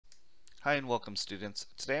Hi and welcome students.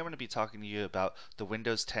 Today I'm going to be talking to you about the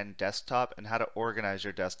Windows 10 desktop and how to organize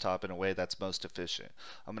your desktop in a way that's most efficient.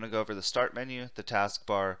 I'm going to go over the start menu, the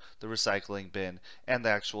taskbar, the recycling bin, and the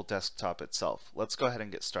actual desktop itself. Let's go ahead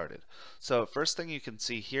and get started. So first thing you can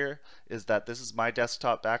see here is that this is my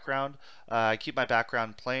desktop background. I keep my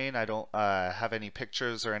background plain. I don't have any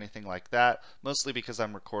pictures or anything like that, mostly because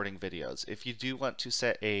I'm recording videos. If you do want to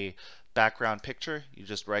set a background picture, you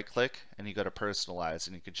just right click and you go to personalize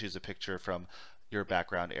and you can choose a picture from your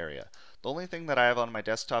background area. The only thing that I have on my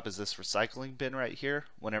desktop is this recycling bin right here.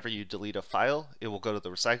 Whenever you delete a file, it will go to the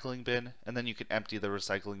recycling bin, and then you can empty the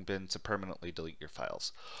recycling bin to permanently delete your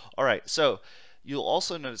files. Alright, so you'll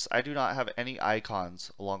also notice I do not have any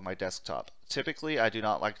icons along my desktop. Typically, I do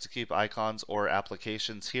not like to keep icons or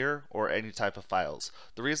applications here or any type of files.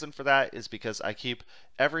 The reason for that is because I keep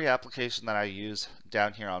every application that I use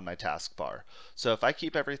down here on my taskbar. So if I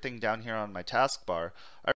keep everything down here on my taskbar,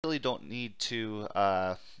 I really don't need to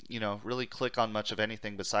really click on much of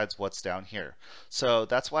anything besides what's down here. So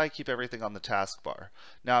that's why I keep everything on the taskbar.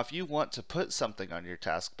 Now if you want to put something on your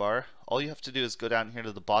taskbar, all you have to do is go down here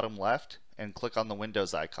to the bottom left and click on the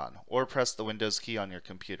Windows icon, or press the Windows key on your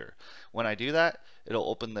computer. When I do that, it'll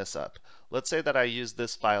open this up. Let's say that I use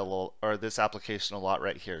this file or this application a lot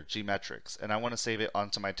right here, Gmetrics, and I want to save it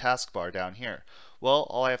onto my taskbar down here. Well,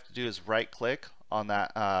 all I have to do is right click on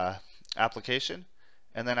that application,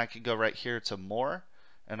 and then I can go right here to More,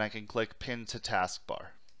 and I can click Pin to Taskbar.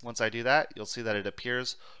 Once I do that, you'll see that it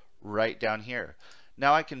appears right down here.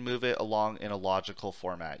 Now I can move it along in a logical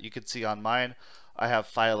format. You can see on mine, I have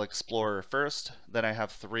File Explorer first, then I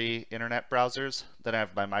have 3 internet browsers, then I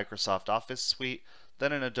have my Microsoft Office suite,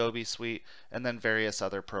 then an Adobe suite, and then various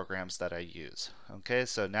other programs that I use. Okay,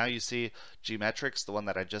 so now you see Gmetrics, the one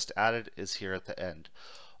that I just added, is here at the end.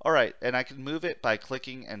 Alright, and I can move it by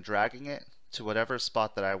clicking and dragging it to whatever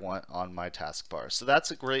spot that I want on my taskbar. So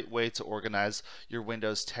that's a great way to organize your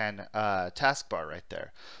Windows 10 taskbar right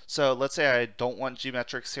there. So let's say I don't want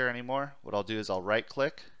Gmetrics here anymore. What I'll do is I'll right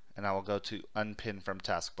click and I will go to Unpin from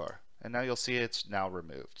Taskbar. And now you'll see it's now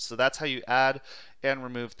removed. So that's how you add and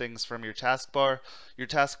remove things from your taskbar. Your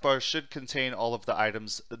taskbar should contain all of the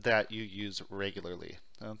items that you use regularly.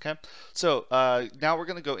 Okay, so now we're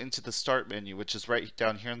going to go into the Start menu, which is right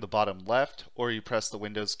down here in the bottom left, or you press the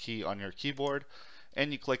Windows key on your keyboard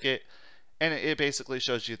and you click it, and it basically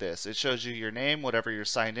shows you this. It shows you your name, whatever you're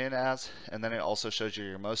signed in as, and then it also shows you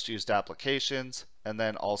your most used applications, and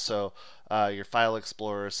then also your File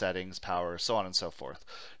Explorer settings, power, so on and so forth.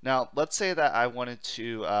 Now let's say that I wanted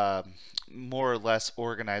to more or less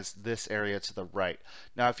organize this area to the right.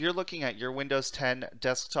 Now if you're looking at your Windows 10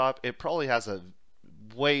 desktop, it probably has a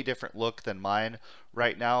way different look than mine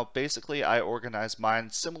right now. Basically, I organize mine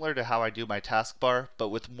similar to how I do my taskbar, but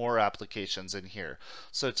with more applications in here.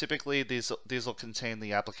 So typically these will contain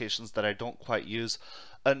the applications that I don't quite use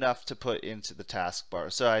enough to put into the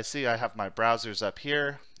taskbar. So I see I have my browsers up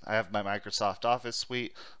here, I have my Microsoft Office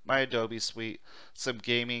suite, my Adobe suite, some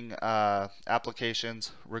gaming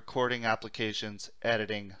applications, recording applications,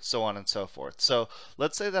 editing, so on and so forth. So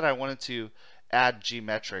let's say that I wanted to add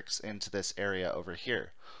Gmetrics into this area over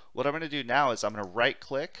here. What I'm going to do now is I'm going to right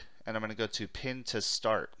click and I'm going to go to Pin to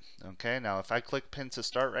Start. Okay, now if I click Pin to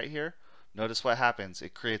Start right here, notice what happens.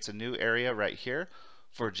 It creates a new area right here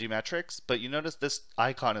for Gmetrics, but you notice this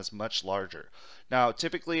icon is much larger. Now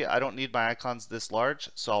typically I don't need my icons this large,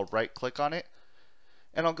 so I'll right click on it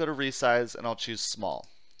and I'll go to Resize and I'll choose Small.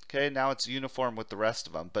 Okay, now it's uniform with the rest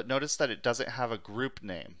of them, but notice that it doesn't have a group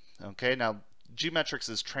name. Okay, now Gmetrics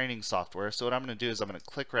is training software, so what I'm going to do is I'm going to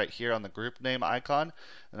click right here on the group name icon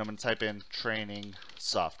and I'm going to type in training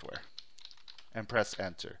software and press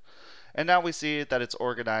enter. And now we see that it's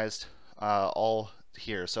organized all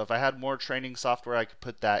here. So if I had more training software, I could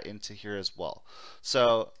put that into here as well.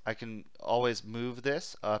 So I can always move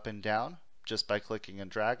this up and down just by clicking and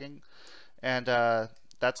dragging, and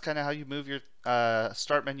that's kind of how you move your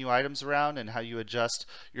start menu items around and how you adjust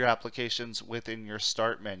your applications within your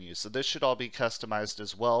start menu. So this should all be customized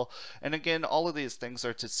as well. And again, all of these things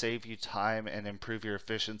are to save you time and improve your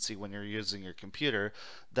efficiency when you're using your computer.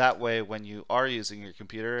 That way, when you are using your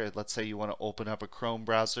computer, let's say you want to open up a Chrome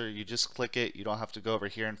browser, you just click it. You don't have to go over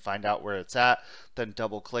here and find out where it's at, then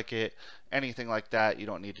double click it, anything like that. You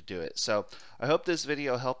don't need to do it. So I hope this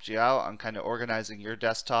video helped you out on kind of organizing your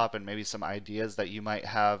desktop and maybe some ideas that you might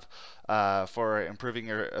have for improving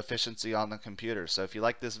your efficiency on the computer. So if you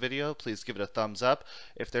like this video, please give it a thumbs up.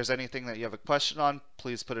 If there's anything that you have a question on,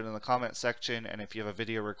 please put it in the comment section, and if you have a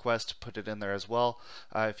video request, put it in there as well.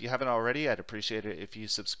 If you haven't already, I'd appreciate it if you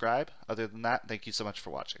subscribe. Other than that, thank you so much for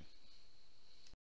watching.